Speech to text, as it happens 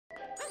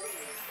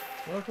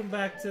Welcome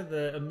back to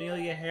the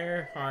Amelia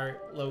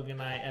Earhart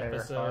Loganite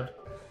episode.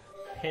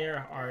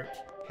 Earhart.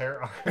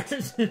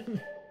 Earhart.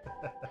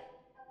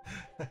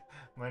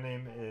 My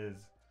name is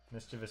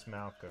Mischievous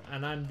Malcolm.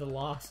 And I'm the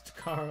Lost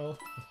Carl.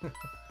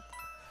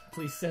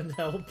 Please send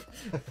help.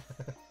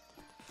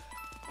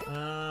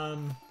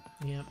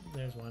 Yep,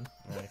 there's one.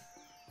 Nice.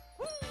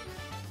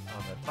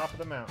 On the top of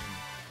the mountain.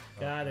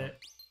 Got it.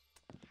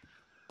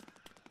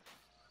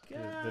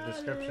 The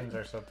descriptions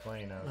are so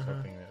plain, I was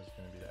hoping that it was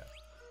going to be that.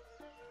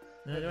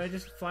 Now, do I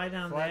just fly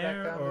down Fly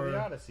there? back down or... to the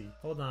Odyssey.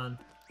 Hold on.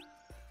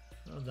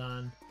 Hold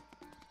on.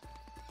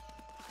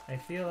 I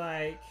feel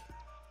like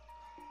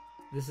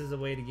this is a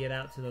way to get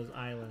out to those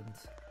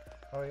islands.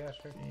 Oh yeah,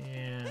 sure.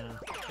 Yeah.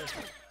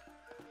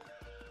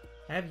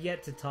 I have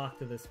yet to talk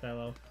to this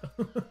fellow.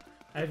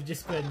 I've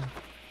just been,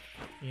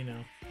 you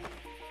know,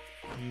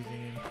 using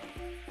him.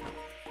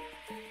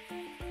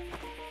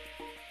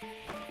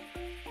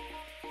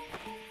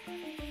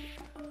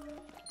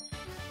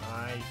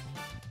 Nice.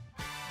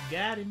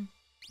 Got him.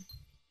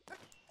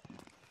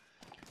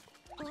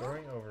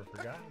 Soaring over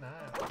Forgotten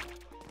Isle.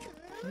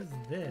 What is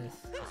this?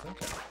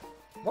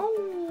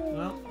 Whoa!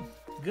 Well,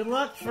 good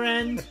luck,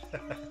 friend.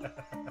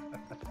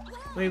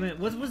 Wait a minute.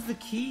 What was the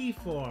key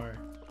for?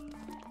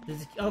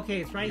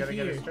 Okay, it's right you gotta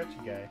here. get a stretchy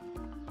guy.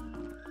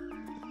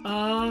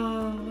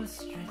 Oh, a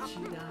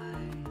stretchy guy.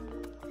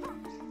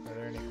 Are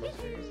there any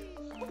closer?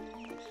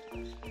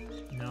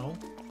 No,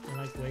 they're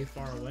like way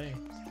far away.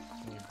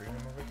 Can you bring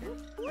them over here?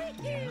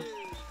 Yeah.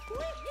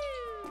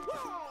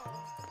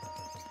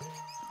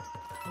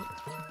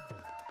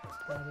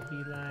 It's gotta be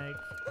like.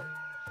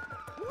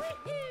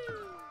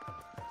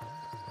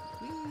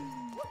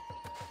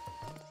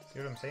 See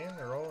what I'm saying?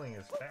 The rolling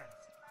is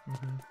fast.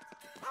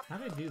 How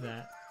did I do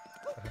that?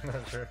 I'm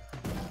not sure.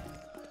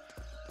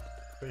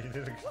 But you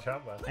did a good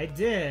job on it. I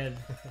did.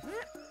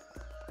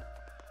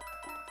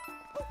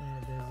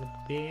 There's a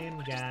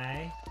beam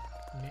guy.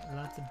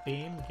 Lots of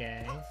beam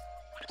guys.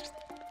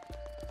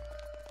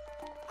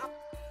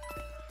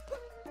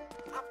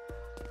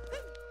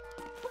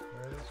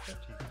 Where are the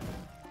stretchy?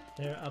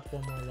 They're up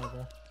one more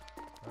level.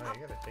 Oh,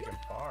 you gotta take them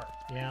far.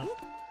 Yeah.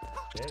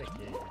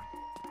 Dedicated.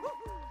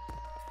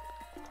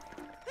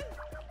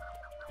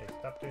 Hey,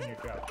 stop doing your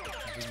job.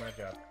 You do my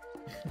job.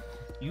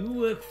 You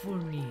work for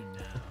me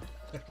now.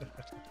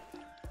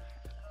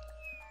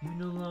 You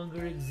no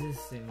longer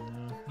exist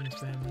anymore. Your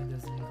family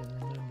doesn't even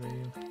remember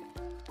you.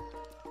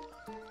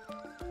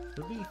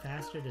 Would it be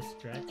faster to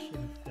stretch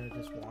instead of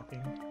just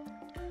walking? I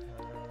don't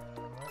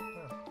know.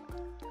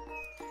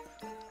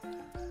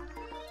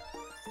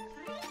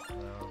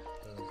 No,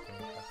 doesn't seem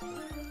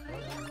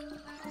faster.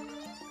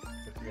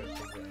 But you gotta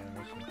take the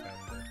animation time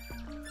to...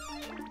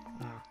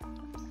 Ah.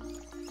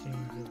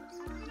 Change it.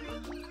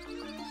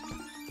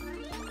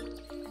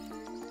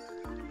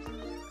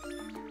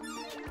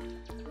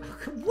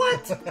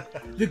 What?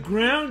 The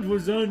ground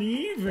was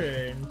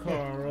uneven,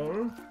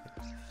 Carl.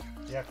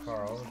 Yeah,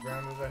 Carl, the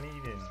ground was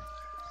uneven.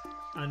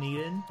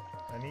 Uneven?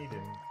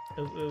 Uneven.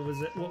 It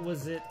was it. What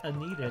was it?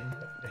 Uneven.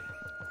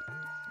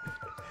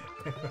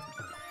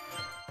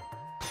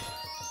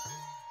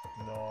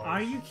 No.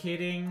 Are you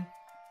kidding?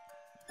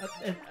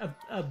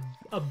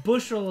 A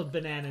bushel of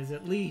bananas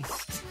at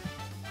least.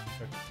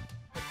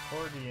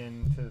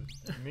 Accordion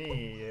to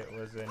me, it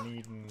was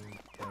uneven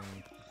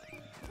and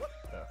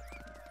stuff.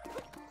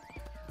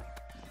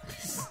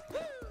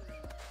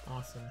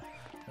 Awesome.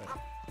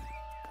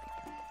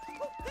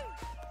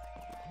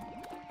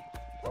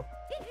 Oh,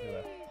 he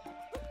left.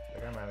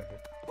 Like, I'm out of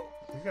here.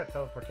 He's got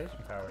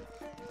teleportation power.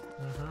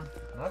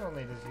 Not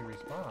only does he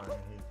respawn,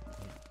 he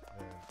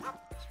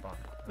spawn.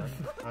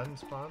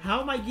 Unspawn?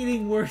 How am I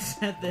getting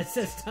worse at this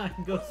as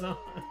time goes on?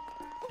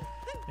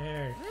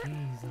 There,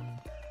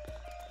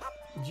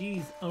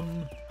 jeez,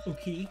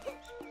 okay.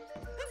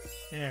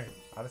 There.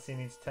 Odyssey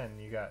needs 10,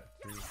 you got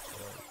 3, 4,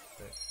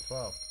 6,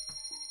 12.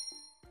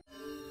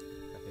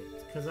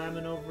 Because I'm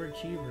an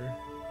overachiever.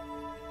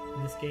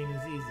 And this game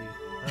is easy.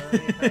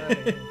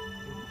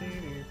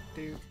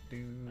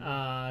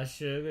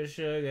 Sugar,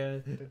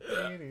 sugar.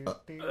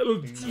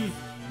 Oh, gee.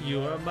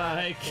 You are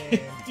my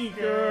candy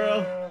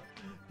girl.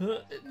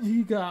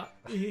 You got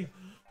me.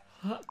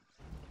 I'm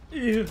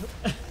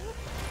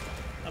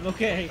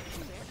okay.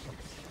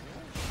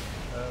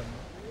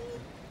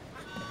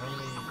 How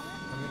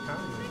many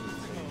times did you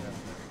see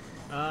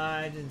that?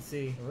 I didn't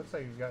see. It looks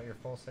like you got your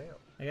full sail.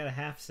 I got a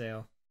half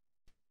sail.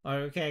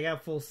 Okay, I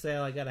got full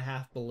sail. I got a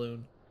half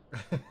balloon.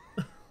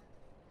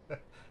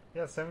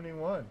 Yeah,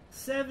 71.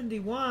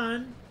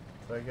 71?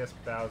 So I guess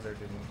Bowser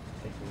didn't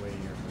take away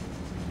your moves.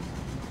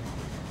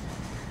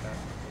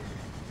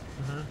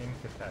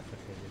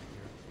 Incapacitated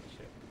your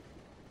ship.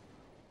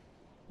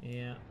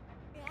 Yeah.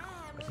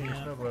 I see your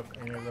snuggle up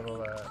in your little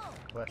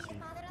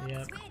plushie.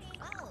 Yep.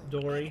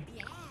 Dory.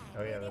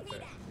 Oh yeah, that's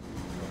right.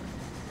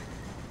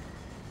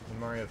 In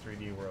Mario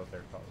 3D World,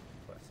 they're called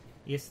plushie.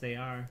 Yes, they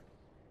are.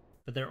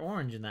 But they're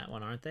orange in that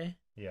one, aren't they?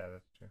 Yeah,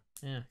 that's true.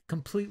 Yeah,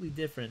 completely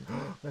different.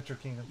 Metro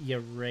Kingdom. You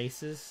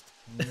racist.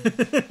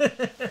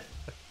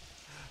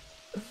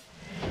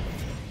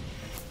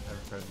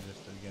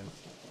 prejudiced against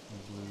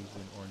blues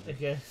and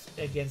oranges.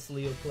 Against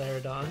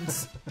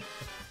Leoclarodons.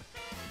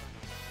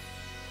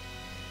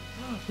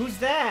 Who's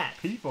that?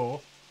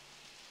 People.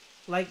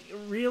 Like,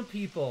 real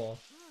people.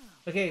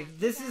 Okay,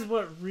 this is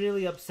what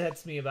really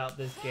upsets me about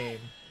this game.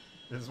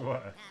 Is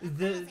what?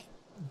 The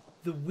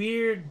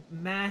weird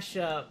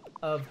mashup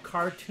of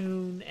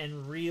cartoon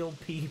and real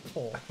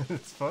people.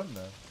 It's fun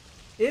though.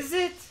 Is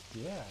it?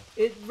 Yeah.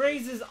 It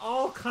raises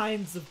all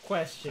kinds of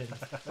questions.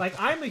 Like,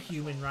 I'm a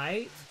human,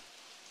 right?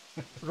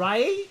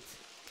 Right?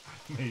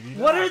 Maybe not.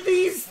 What are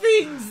these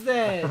things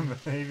then?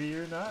 Maybe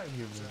you're not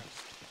human.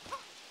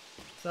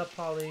 What's up,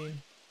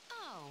 Pauline?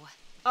 Oh.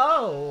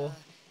 Oh!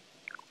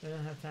 I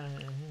don't have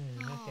time.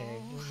 Okay.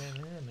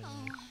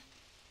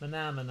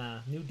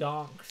 Manamana. New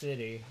Donk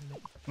City.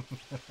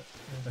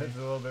 That's a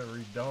little bit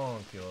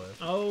redonkulous.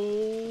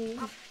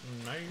 Oh,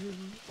 nice.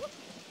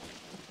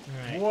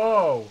 Alright.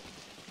 Whoa!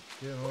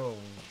 Getting a little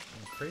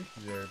crazy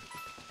there.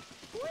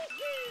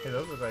 Hey,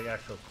 those look like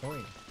actual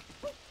coins.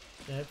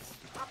 That's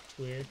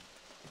weird.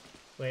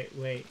 Wait.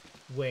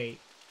 What?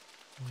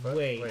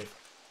 Wait.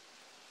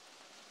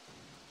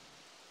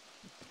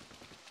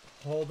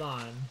 Hold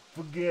on.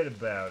 Forget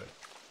about it.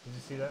 Did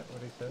you see that?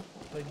 What he said?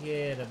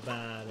 Forget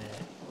about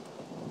it.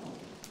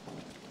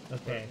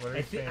 Okay. What are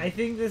you saying? I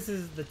think this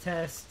is the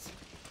test.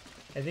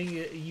 I think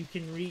you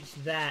can reach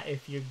that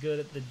if you're good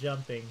at the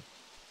jumping.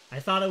 I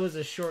thought it was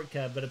a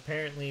shortcut, but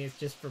apparently it's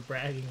just for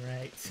bragging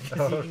rights.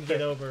 Because you can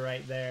get over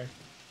right there.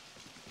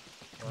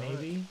 Well,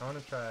 Maybe? I want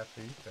to try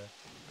after you try.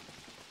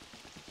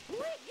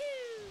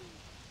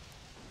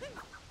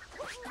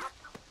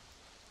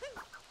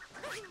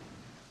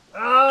 Oh!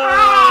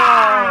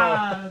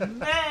 Ah,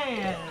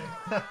 man!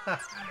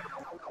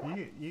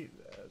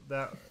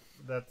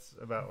 That's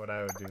about what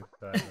I would do.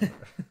 So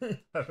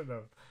I don't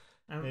know.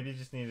 Maybe you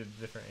just needed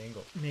a different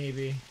angle.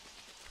 Maybe.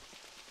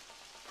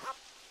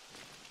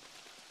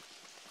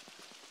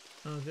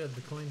 Oh, good.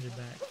 The coins are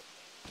back.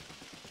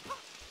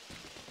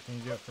 Can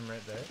you do it from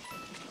right there?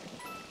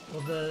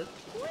 Well,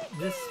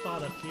 this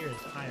spot up here is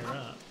higher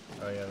up.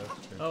 Oh yeah,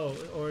 that's true. Oh,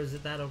 or is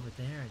it that over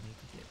there I need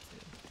to get to?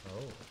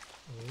 Oh.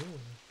 Oh,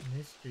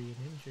 mystery and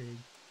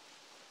intrigue.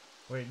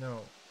 Wait,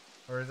 no.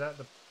 Or is that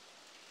the...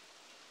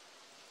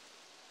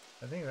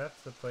 I think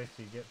that's the place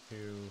you get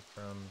to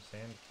from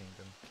Sand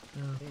Kingdom.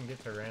 Oh. You can get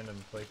to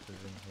random places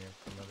in here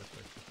from other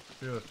places.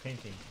 Through those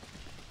paintings.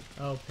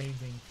 Oh,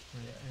 painting.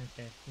 Right.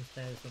 Yeah. Okay, let's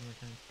try this one more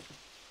time.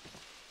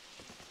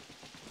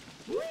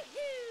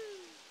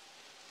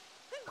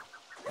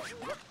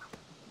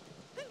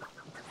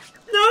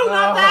 No,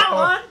 not that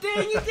one!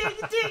 Dang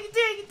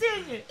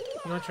it! You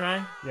wanna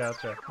try? Yeah, I'll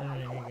try. Alright,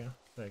 here you go.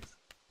 Thanks.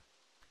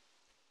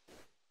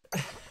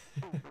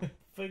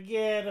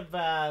 Forget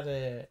about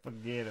it.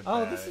 Forget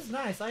about it. Oh, this is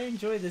nice. I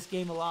enjoy this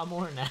game a lot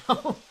more now.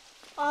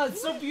 Oh,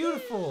 it's so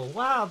beautiful.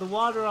 Wow, the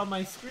water on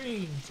my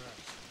screen.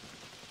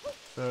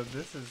 So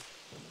this is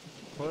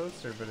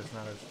closer, but it's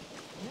not as...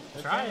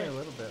 It's Try only it. a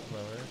little bit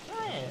lower.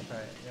 Try it. Try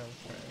it. Yeah,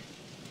 let's try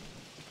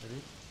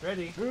it.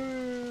 Ready?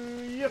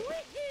 Ready? Yep.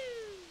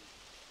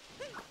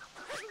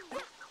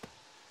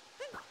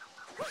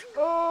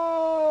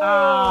 Oh!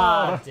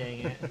 Ah, dang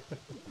it.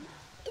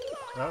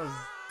 That was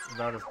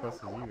about as close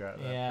as you got.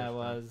 That Yeah, it first time.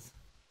 was.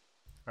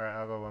 Alright,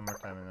 I'll go one more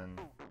time and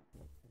then...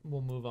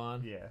 We'll move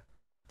on. Yeah.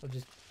 We'll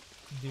just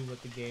do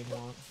what the game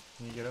wants.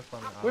 Can you get up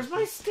on the... Where's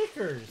my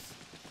stickers?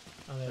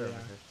 Oh, there they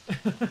are.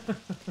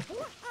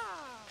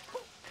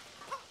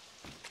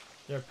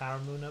 Is there a power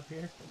moon up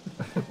here?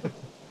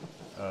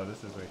 Oh,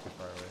 this is way too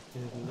far away.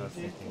 I was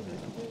thinking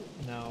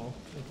that. No.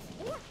 It's,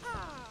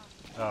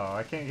 Oh,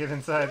 I can't get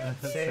inside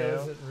the sail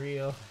sail. isn't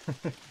real.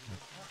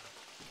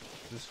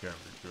 This can't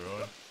be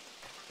good.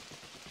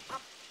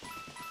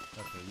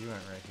 Okay, you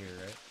went right here,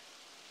 right?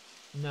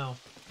 No,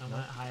 I No?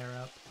 went higher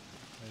up.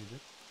 Oh, you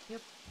did?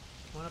 Yep.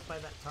 Went up by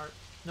that tart.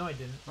 No, I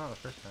didn't. Not the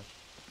first time.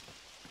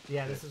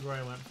 Yeah, this is where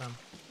I went from.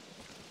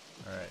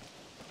 Alright.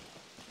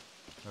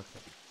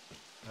 Okay.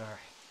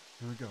 Alright.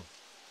 Here we go.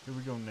 Here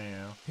we go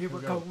now. Here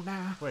we go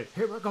now. Wait.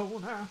 Here we go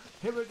now.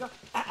 Here we go.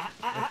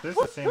 If this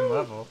is the same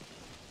level,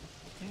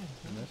 Yeah,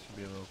 then this should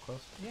be a little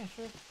closer. yeah,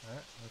 sure.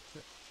 Alright, that's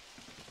it.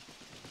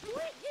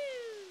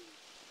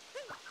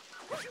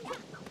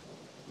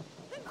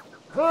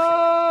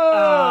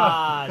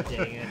 Ah,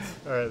 dang it.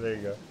 Alright, there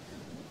you go.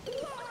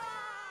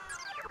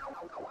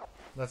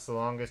 That's the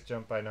longest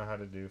jump I know how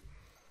to do.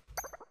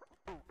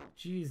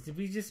 Jeez, did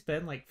we just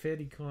spend like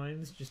 50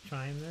 coins just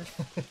trying this?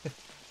 It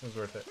was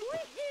worth it.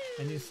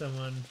 I knew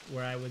someone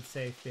where I would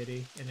say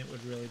 50 and it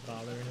would really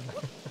bother him.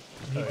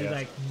 And he'd Oh, be yeah.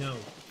 like, no,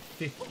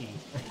 50.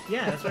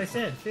 Yeah, that's what I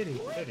said, 50.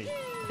 Pity.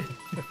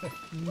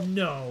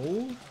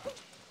 No.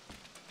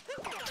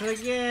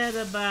 Forget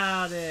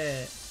about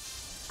it.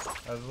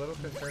 I was a little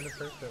concerned at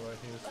first at what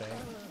he was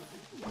saying.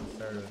 It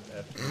started with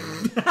F.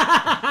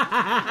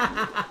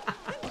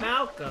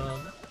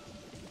 Malcolm.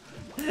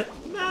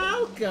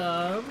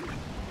 Malcolm.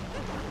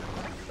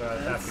 So I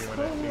was That's happy when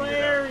I figured out.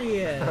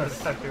 hilarious. I was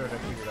happy when I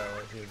figured out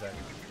what he was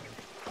actually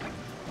saying.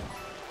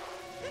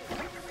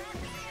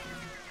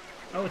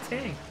 Oh, a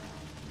tank.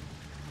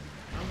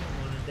 I want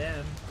one of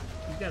them.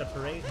 He's got a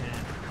parade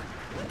hat.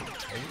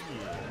 Oh,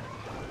 yeah.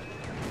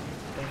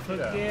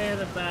 Forget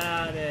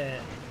about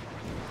it.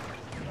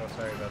 Oh,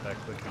 sorry about that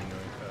clicking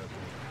noise.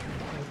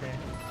 Okay.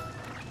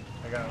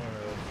 I got one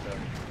of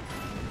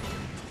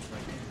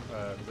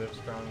those Live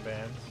Strong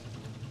bands.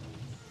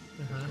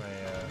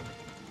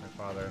 My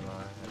father-in-law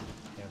had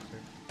cancer,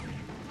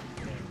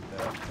 and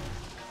I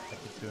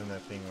keep doing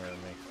that thing where it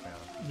makes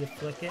sound. You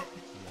flick it?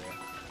 Yeah,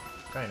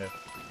 kind of.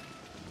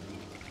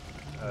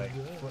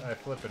 I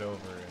flip it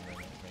over and then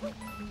it makes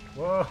sound.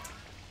 Whoa!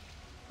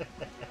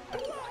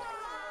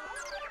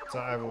 So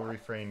I will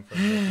refrain from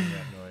making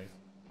that noise.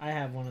 I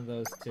have one of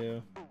those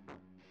too.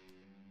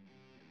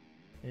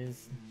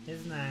 Is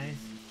nice.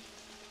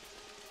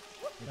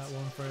 Got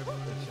one for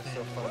everyone in the It's just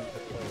so family. fun to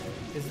play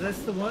with. Is this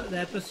the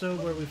episode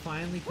where we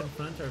finally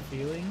confront our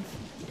feelings?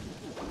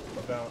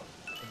 About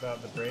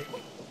the break?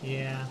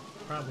 Yeah,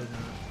 probably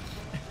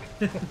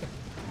not.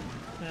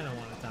 I don't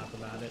want to talk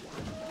about it.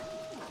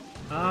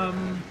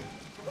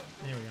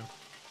 There we go.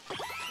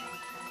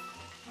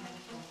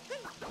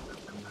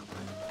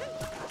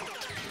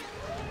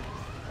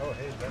 Oh,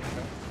 hey, that's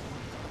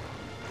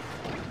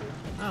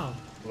Oh.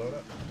 blow it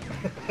up.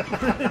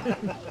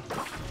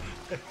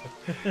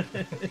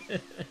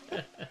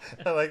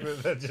 I like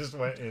that just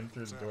went in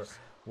through the door.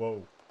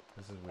 Whoa,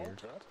 this is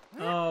weird.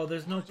 Oh,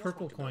 there's no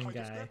purple coin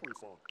guy.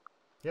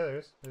 Yeah, there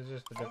is. There's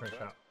just a different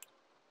shop.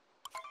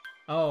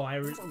 Oh, I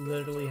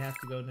literally have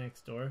to go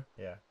next door.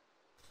 Yeah.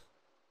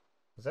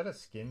 Is that a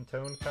skin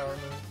tone power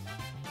move?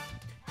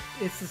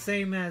 It's the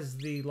same as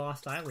the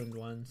Lost Island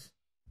ones.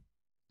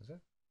 Is it?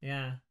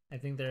 Yeah, I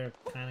think they're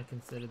kind of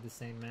considered the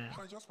same map.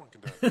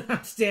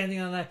 I'm standing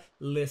on that.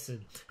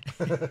 Listen,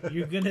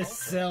 you're gonna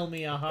sell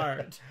me a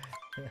heart.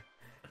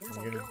 I'm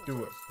gonna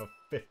do it for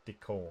 50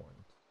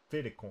 coins.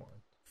 50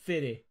 coins.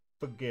 50.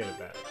 Forget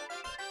about it.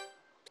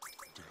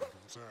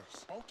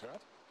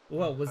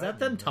 What, was that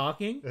them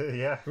talking?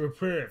 Yeah.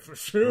 Prepare for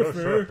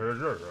surfer.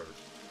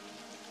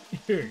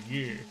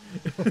 Yeah.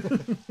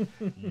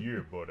 Yeah,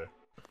 buddy.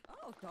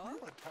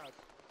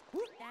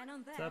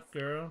 What's up,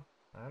 girl?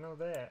 I know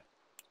that.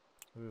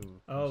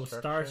 Ooh, Oh,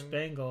 Star construction.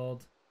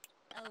 Spangled.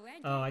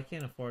 Oh, I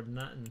can't afford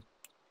nothing.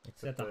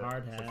 Except the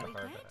hard hat. except the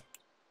hard hat.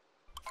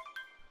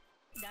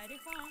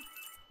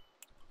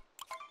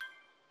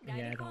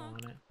 Yeah, I don't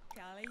want it.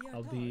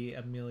 I'll be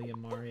Amelia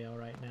Mario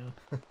right now.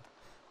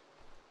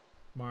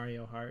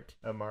 Mario Heart.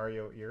 A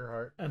Mario ear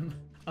heart.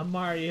 A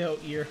Mario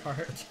ear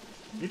heart.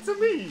 It's a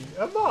me,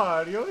 a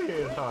Mario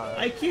ear heart.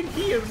 I can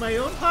hear my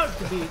own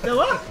heartbeat. The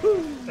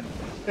wahoo!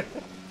 Yeah,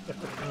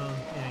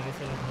 I guess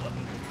I don't really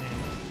need to say it.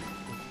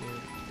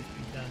 Just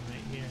be done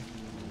right here.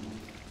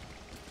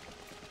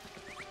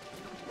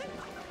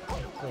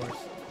 Of course.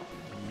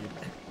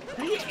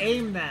 How do you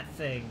aim that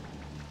thing?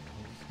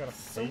 You just gotta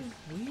So face.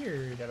 You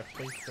weird. gotta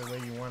face the way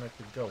you want it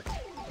to go.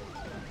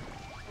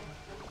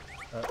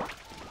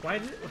 Why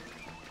did?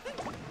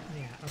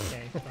 Yeah.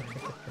 Okay.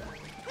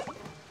 Fine.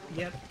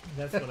 Yep.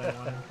 That's what I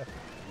wanted.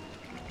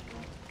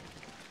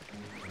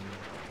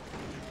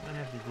 I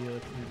have to deal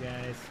with you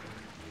guys.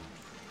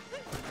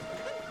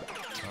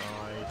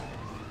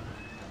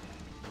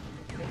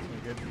 Got some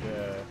good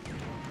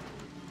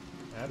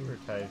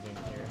advertising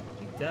here.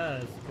 It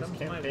does. This Come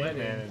to my campaign wedding.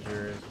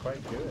 manager is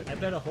quite good. I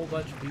bet a whole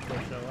bunch of people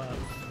show up.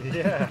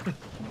 Yeah. And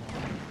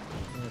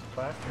there's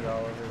plaster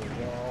all over the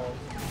walls.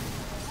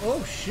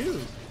 Oh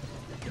shoot!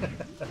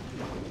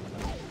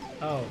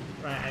 Oh,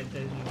 right. I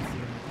didn't even see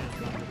him. Kind of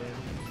blended in.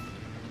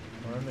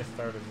 Well, then they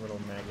start as little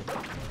maggots.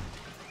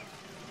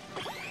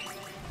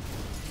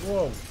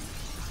 Whoa!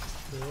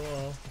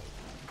 Cool.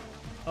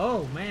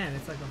 Oh man,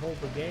 it's like a whole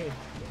brigade.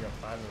 We got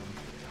 5 of them.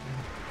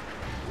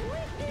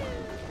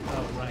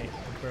 Oh right,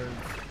 the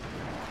birds.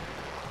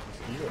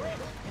 Mosquitoes.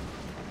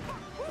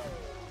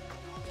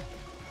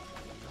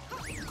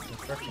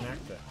 Construction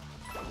access.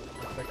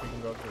 Looks like we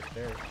can go up the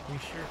stairs. We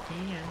sure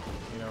can.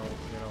 You know,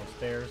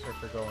 stairs are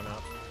for going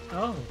up.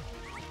 Oh.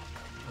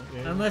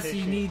 In Unless case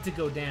you need to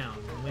go down,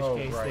 in which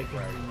case right, they can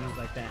right. be used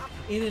like that.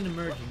 In an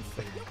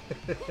emergency.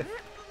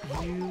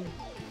 You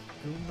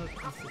Goomba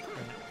piece of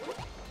crap.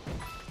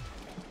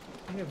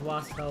 I think I've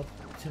lost health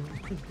to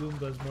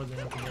Goombas more than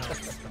anything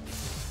else.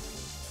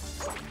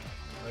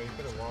 Oh, you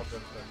could have walled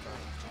up that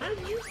time. How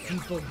did you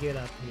people get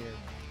up here?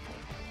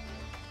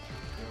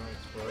 You want to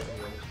explore the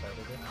other side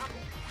of it?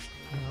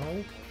 No.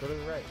 Go to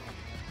the right.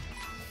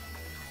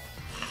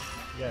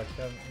 Yeah, it's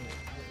down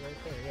right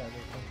there. Yeah,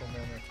 there's something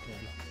down there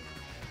maybe.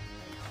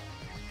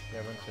 Yeah,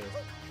 a bunch of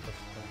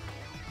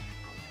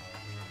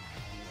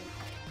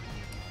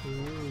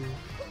Ooh.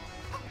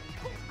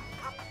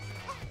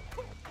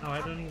 Oh, I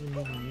don't even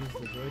need to use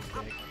the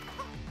joystick.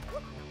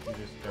 You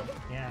just jump.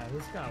 Yeah,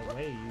 this got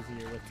way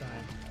easier with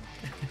time.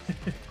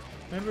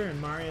 Remember in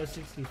Mario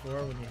 64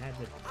 when you had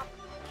to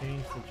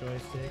change the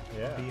joystick to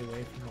be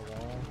away from the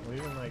wall? Well,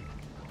 even like,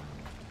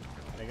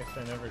 I guess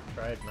I never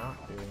tried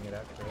not doing it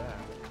after that.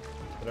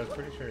 But I was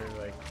pretty sure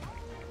like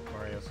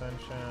Mario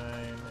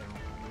Sunshine and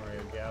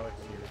Mario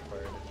Galaxy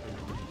required it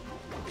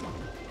too.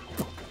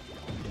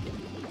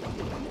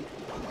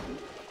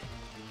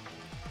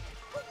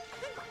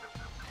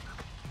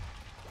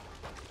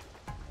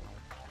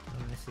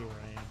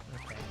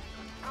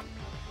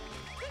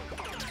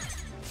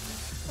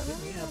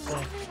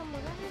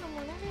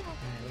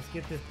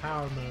 get this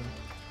power moon.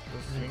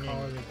 Those And then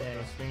call it a day.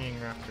 Those swinging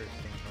raptors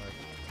seem hard.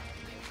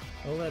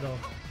 A little.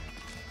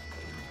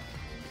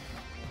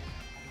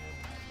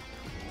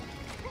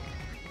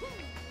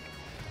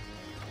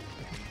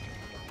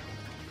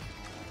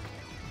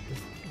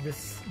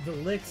 The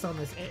licks on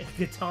this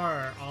guitar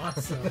are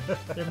awesome.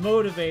 They're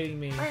motivating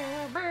me.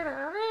 Okay.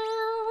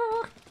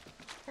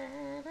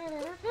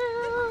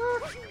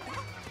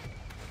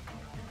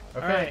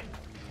 Alright,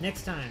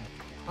 next time.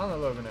 On the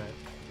Loganite.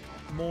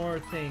 More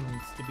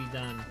things to be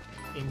done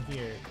in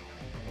here.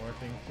 More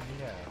things to be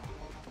had.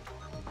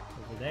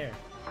 Over there.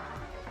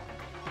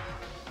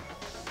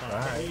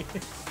 Bye.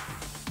 Bye.